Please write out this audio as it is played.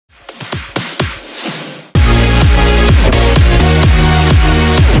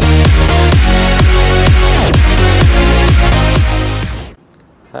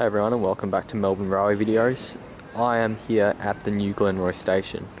everyone and welcome back to Melbourne Railway videos. I am here at the new Glenroy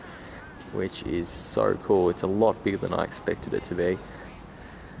station, which is so cool. It's a lot bigger than I expected it to be.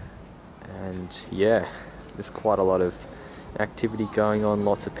 And yeah, there's quite a lot of activity going on.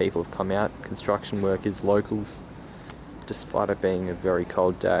 Lots of people have come out, construction workers, locals, despite it being a very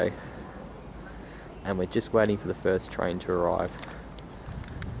cold day. And we're just waiting for the first train to arrive.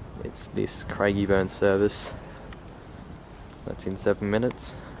 It's this Craigieburn service. That's in 7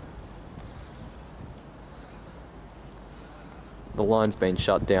 minutes. The line's been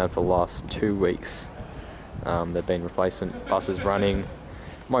shut down for the last 2 weeks. There've been replacement buses running,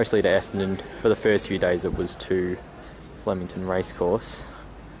 mostly to Essendon. For the first few days it was to Flemington Racecourse.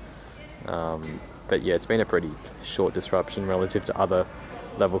 But yeah, it's been a pretty short disruption relative to other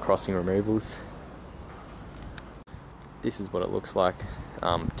level crossing removals. This is what it looks like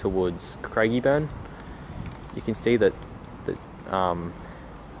towards Craigieburn. You can see that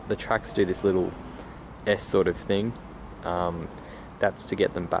the tracks do this little S sort of thing. That's to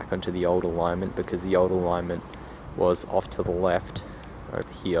get them back onto the old alignment, because the old alignment was off to the left over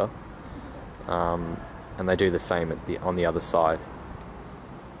here, and they do the same on the other side.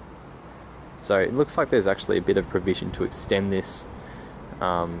 So it looks like there's actually a bit of provision to extend this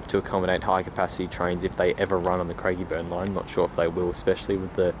to accommodate high capacity trains if they ever run on the Craigieburn line. Not sure if they will, especially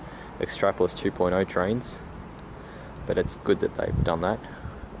with the Extrapolis 2.0 trains. But it's good that they've done that.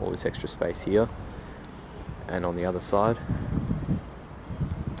 All this extra space here and on the other side.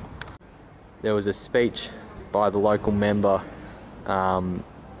 There was a speech by the local member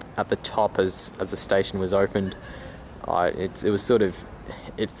at the top as the station was opened. It was sort of,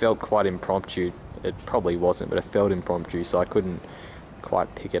 it felt quite impromptu. It probably wasn't, but it felt impromptu, so I couldn't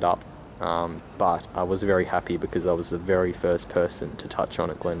quite pick it up. But I was very happy because I was the very first person to touch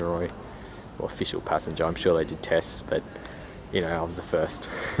on at Glenroy. Well, official passenger. I'm sure they did tests, but you know, I was the first.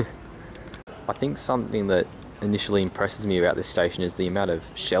 I think something that initially impresses me about this station is the amount of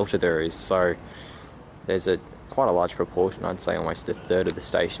shelter there is. So there's quite a large proportion, I'd say almost a third of the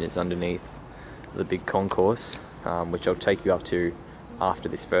station is underneath the big concourse, which I'll take you up to after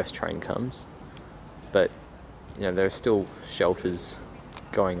this first train comes. But you know, there are still shelters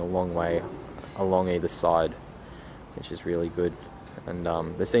going a long way along either side, which is really good. And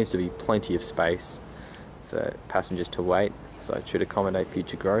there seems to be plenty of space for passengers to wait, so it should accommodate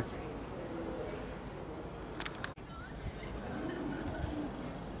future growth.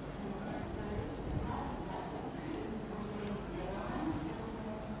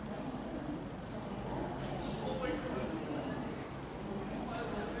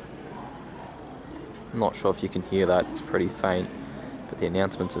 I'm not sure if you can hear that, it's pretty faint, but the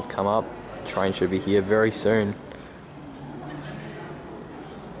announcements have come up. The train should be here very soon.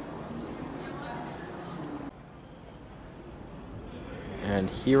 And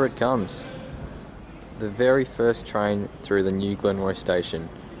here it comes. The very first train through the new Glenroy station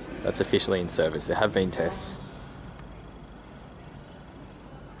that's officially in service. There have been tests.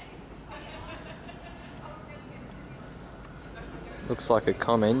 Looks like a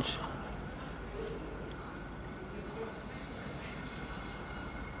Comenge.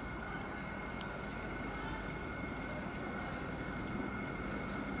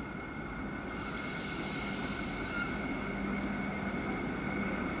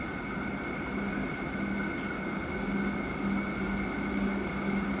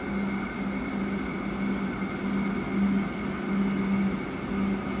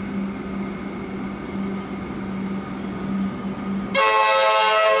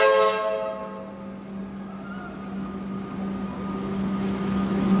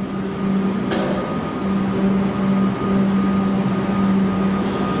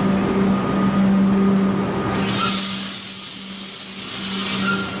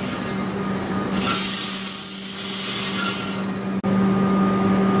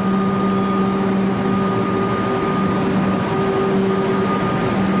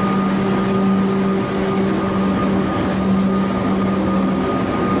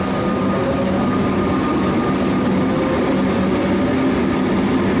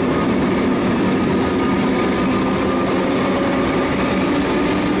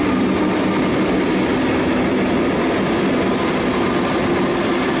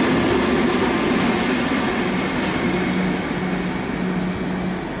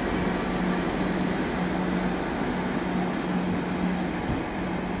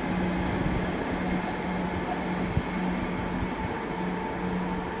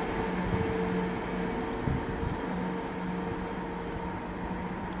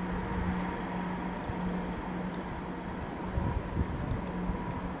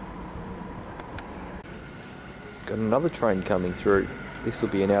 Got another train coming through. This will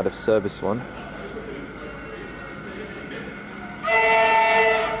be an out of service one.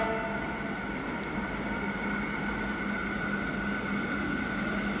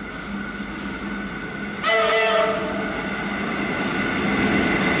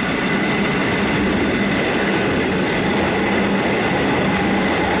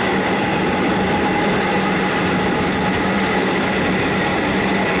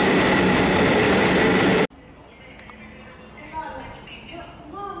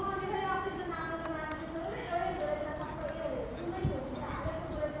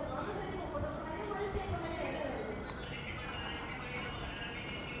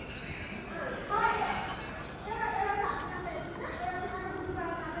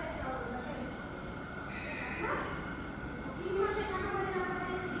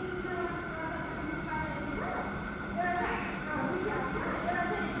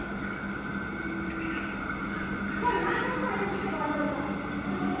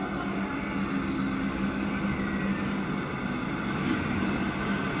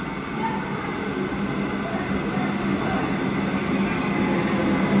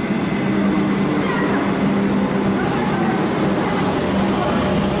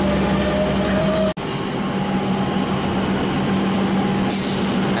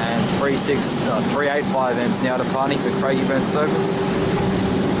 And 385 M's now departing for Craigieburn service.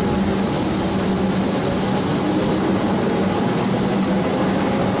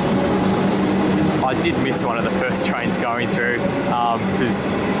 I did miss one of the first trains going through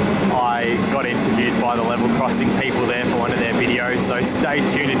because I got interviewed by the level crossing people there for one of their videos, so stay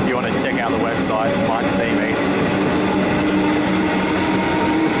tuned if you want to check out the website, you might see me.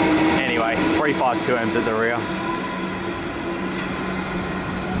 Anyway, 352 M's at the rear.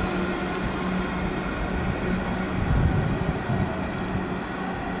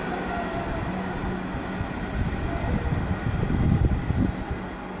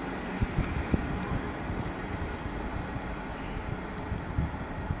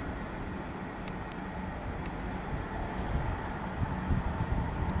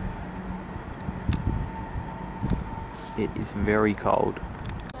 It is very cold.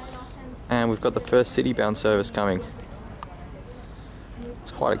 And we've got the first city-bound service coming. It's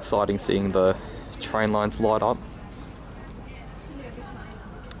quite exciting seeing the train lines light up.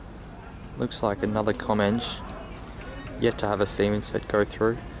 Looks like another Comenge, yet to have a Siemens set go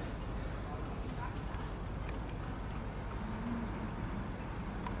through.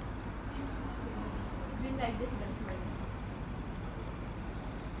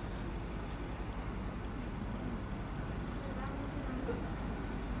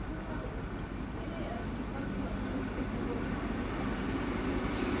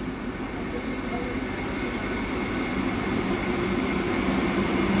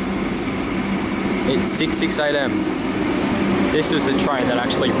 It's 668M. This was the train that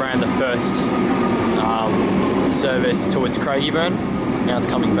actually ran the first service towards Craigieburn. Now it's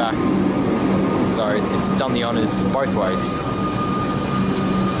coming back. So it's done the honours both ways.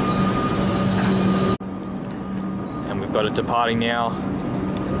 And we've got it departing now.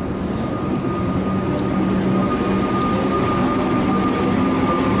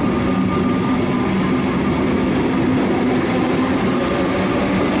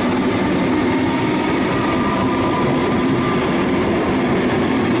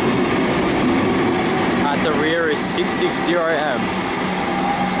 The rear is 660M.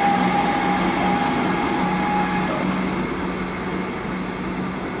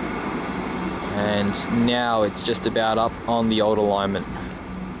 And now it's just about up on the old alignment.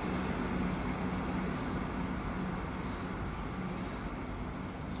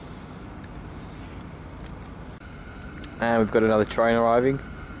 And we've got another train arriving.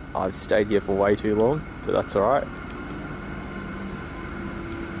 I've stayed here for way too long, but that's alright.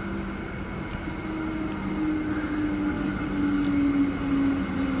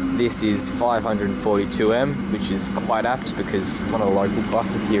 This is 542M, which is quite apt because one of the local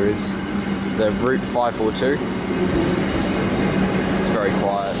buses here is the Route 542. It's very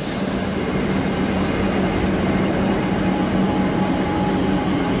quiet.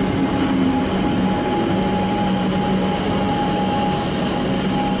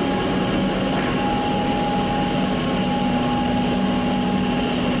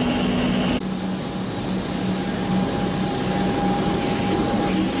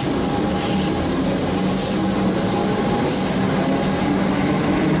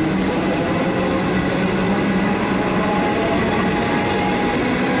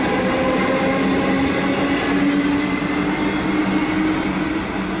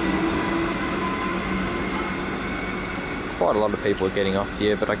 Quite a lot of people are getting off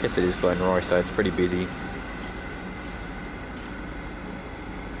here, but I guess it is Glenroy, so it's pretty busy.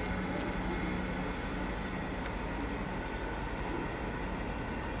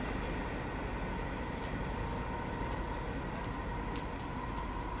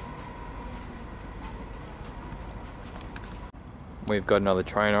 we've got another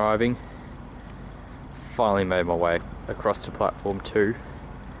train arriving. Finally made my way across to platform 2.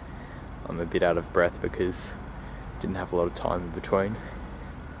 I'm a bit out of breath because didn't have a lot of time in between.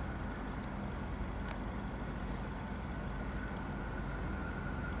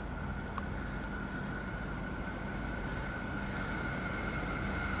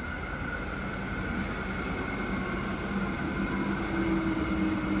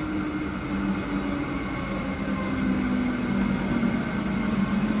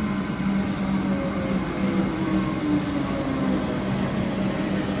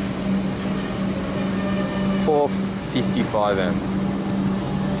 .55M,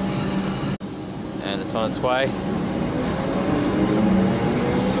 and it's on its way. You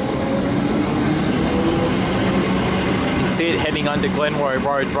can see it heading under Glenroy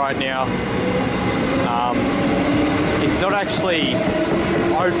Road right now. It's not actually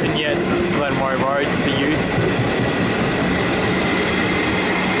open yet, Glenroy Road, for use.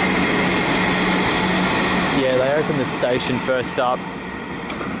 Yeah, they opened the station first up,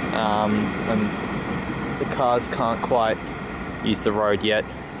 and the cars can't quite use the road yet.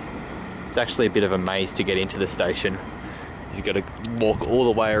 It's actually a bit of a maze to get into the station. You've got to walk all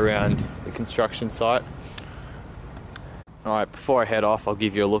the way around the construction site. Alright, before I head off, I'll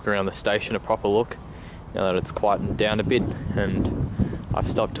give you a look around the station, a proper look, now that it's quietened down a bit and I've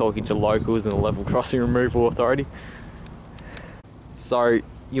stopped talking to locals and the Level Crossing Removal Authority. So,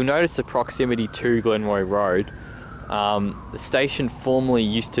 you'll notice the proximity to Glenroy Road. The station formerly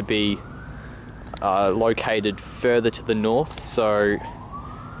used to be located further to the north, so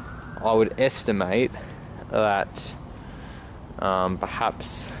I would estimate that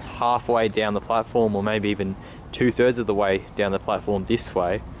perhaps halfway down the platform, or maybe even 2/3 of the way down the platform this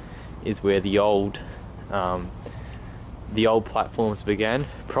way, is where the old platforms began.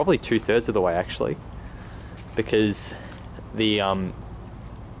 Probably 2/3 of the way actually, because the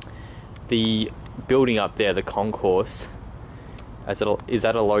building up there, the concourse, is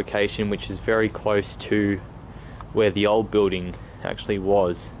at a location which is very close to where the old building actually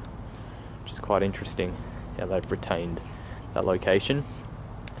was, which is quite interesting how they've retained that location.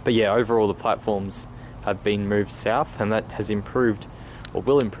 But yeah, overall the platforms have been moved south, and that has improved, or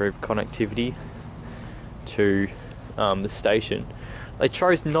will improve, connectivity to the station. They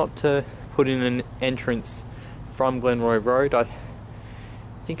chose not to put in an entrance from Glenroy Road. I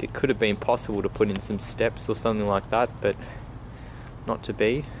think it could have been possible to put in some steps or something like that, but not to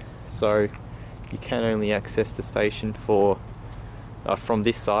be. So you can only access the station from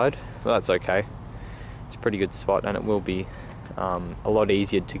this side. Well, that's okay. It's a pretty good spot, and it will be a lot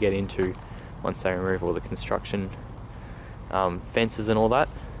easier to get into once they remove all the construction fences and all that.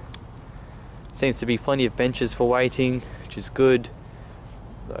 Seems to be plenty of benches for waiting, which is good.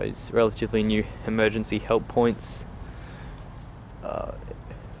 Those relatively new emergency help points.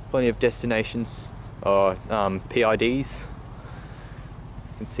 Plenty of destinations, or PIDs.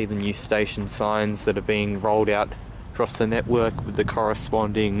 You can see the new station signs that are being rolled out across the network with the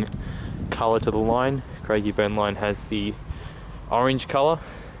corresponding colour to the line. Craigieburn line has the orange colour.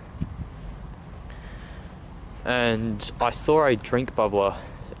 And I saw a drink bubbler.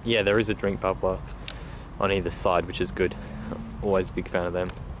 Yeah, there is a drink bubbler on either side, which is good. Always a big fan of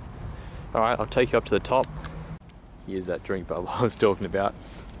them. Alright, I'll take you up to the top. Here's that drink bubbler I was talking about.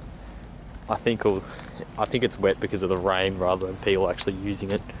 I think it's wet because of the rain rather than people actually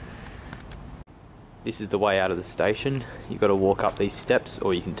using it. This is the way out of the station. You've got to walk up these steps,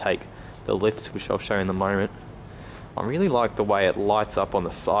 or you can take the lifts, which I'll show you in a moment. I really like the way it lights up on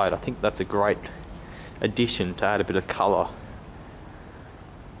the side. I think that's a great addition to add a bit of colour.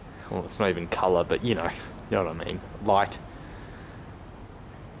 Well, it's not even colour, but you know what I mean. Light.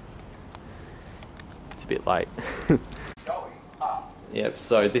 It's a bit late. Yep,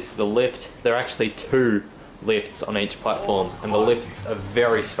 so this is the lift. There are actually 2 lifts on each platform, and the lifts are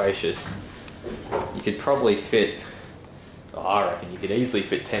very spacious. You could probably fit, I reckon you could easily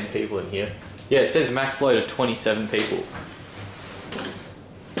fit 10 people in here. Yeah, it says max load of 27 people.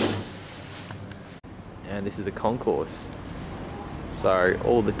 And this is the concourse. So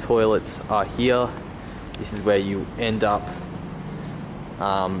all the toilets are here. This is where you end up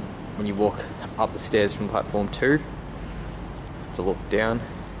when you walk up the stairs from platform 2. It's a look down.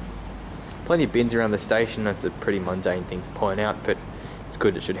 Plenty of bins around the station. That's a pretty mundane thing to point out, but it's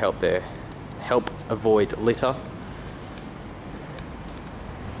good. It should help avoid litter.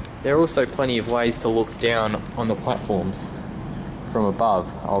 There are also plenty of ways to look down on the platforms from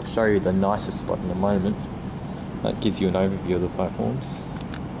above. I'll show you the nicest spot in a moment. That gives you an overview of the platforms.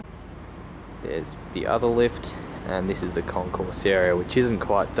 There's the other lift, and this is the concourse area, which isn't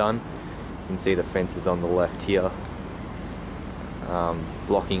quite done. You can see the fences on the left here.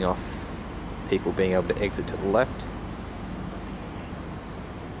 blocking off people being able to exit to the left.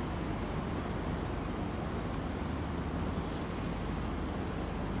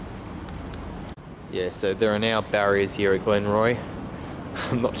 Yeah, so there are now barriers here at Glenroy.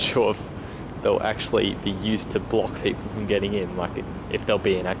 I'm not sure if they'll actually be used to block people from getting in, like if there'll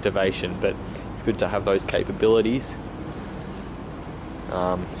be an activation, but it's good to have those capabilities.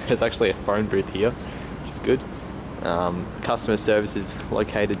 There's actually a phone booth here, which is good. Customer service is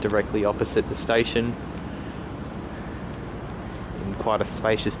located directly opposite the station in quite a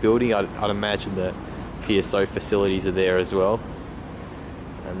spacious building. I'd imagine the PSO facilities are there as well.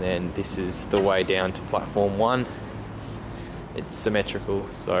 And then this is the way down to platform 1. It's symmetrical,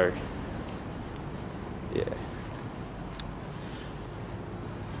 so yeah.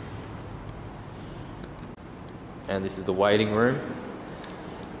 And this is the waiting room.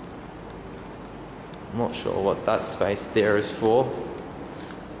 I'm not sure what that space there is for.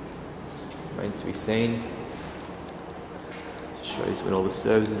 Remains to be seen. Shows when all the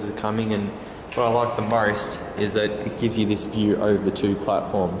services are coming, and what I like the most is that it gives you this view over the 2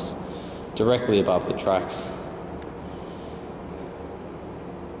 platforms, directly above the tracks.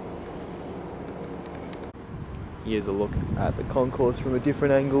 Here's a look at the concourse from a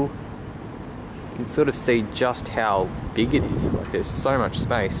different angle. You can sort of see just how big it is. Like, there's so much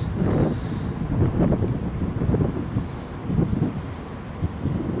space.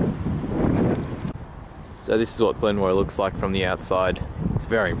 So this is what Glenroy looks like from the outside. It's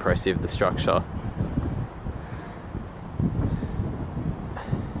very impressive, the structure.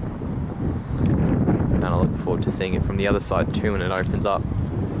 And I look forward to seeing it from the other side too when it opens up.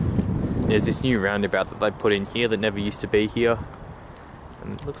 There's this new roundabout that they put in here that never used to be here.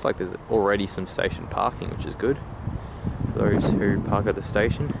 And it looks like there's already some station parking, which is good for those who park at the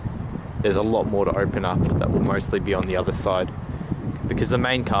station. There's a lot more to open up that will mostly be on the other side, because the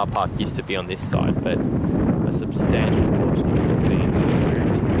main car park used to be on this side, but a substantial portion of it has been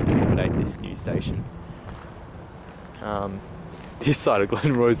removed to accommodate this new station. This side of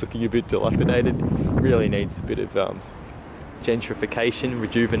Glenroy is looking a bit dilapidated. Really needs a bit of gentrification,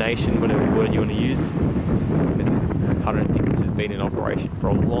 rejuvenation, whatever word you want to use. Because I don't think this has been in operation for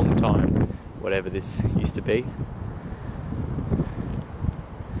a long time, whatever this used to be.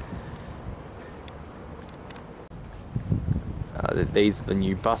 These are the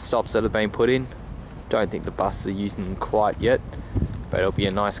new bus stops that have been put in. Don't think the buses are using them quite yet, but it'll be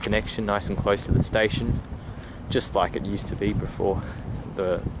a nice connection, nice and close to the station, just like it used to be before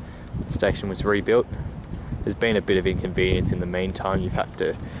the station was rebuilt. There's been a bit of inconvenience in the meantime. You've had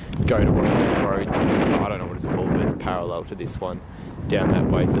to go to one of the roads, I don't know what it's called, but it's parallel to this one, down that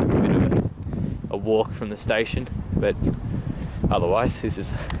way, so it's a bit of a walk from the station, but otherwise this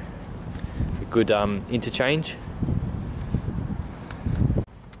is a good interchange.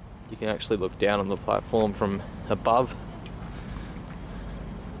 You can actually look down on the platform from above.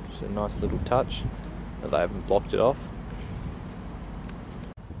 It's a nice little touch that they haven't blocked it off.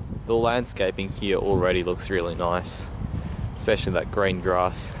 The landscaping here already looks really nice, especially that green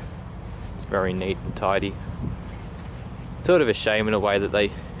grass. It's very neat and tidy. Sort of a shame in a way that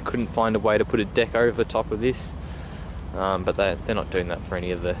they couldn't find a way to put a deck over the top of this, but they're not doing that for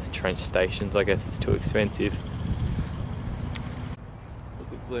any of the trench stations. I guess it's too expensive.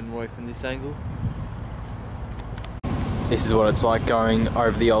 Look at Glenroy from this angle. This is what it's like going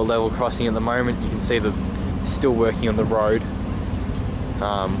over the old level crossing at the moment. You can see they're still working on the road.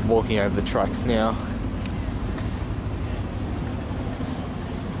 Walking over the tracks now.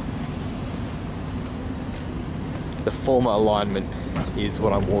 The former alignment is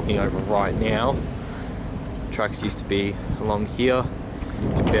what I'm walking over right now. The tracks used to be along here. You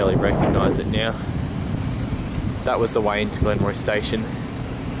can barely recognise it now. That was the way into Glenroy Station.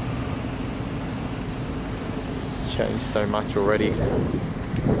 It's changed so much already.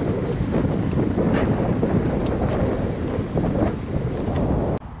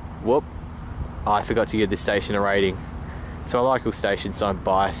 Whoop, I forgot to give this station a rating. It's my local station, so I'm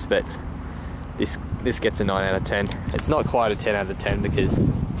biased, but this gets a 9 out of 10. It's not quite a 10 out of 10 because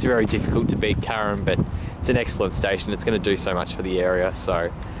it's very difficult to beat Karen, but it's an excellent station. It's going to do so much for the area,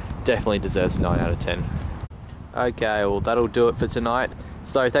 so definitely deserves a 9 out of 10. Okay, well that'll do it for tonight.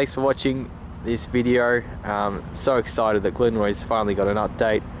 So thanks for watching this video. So excited that Glenroy's finally got an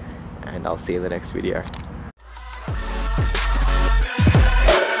update, and I'll see you in the next video.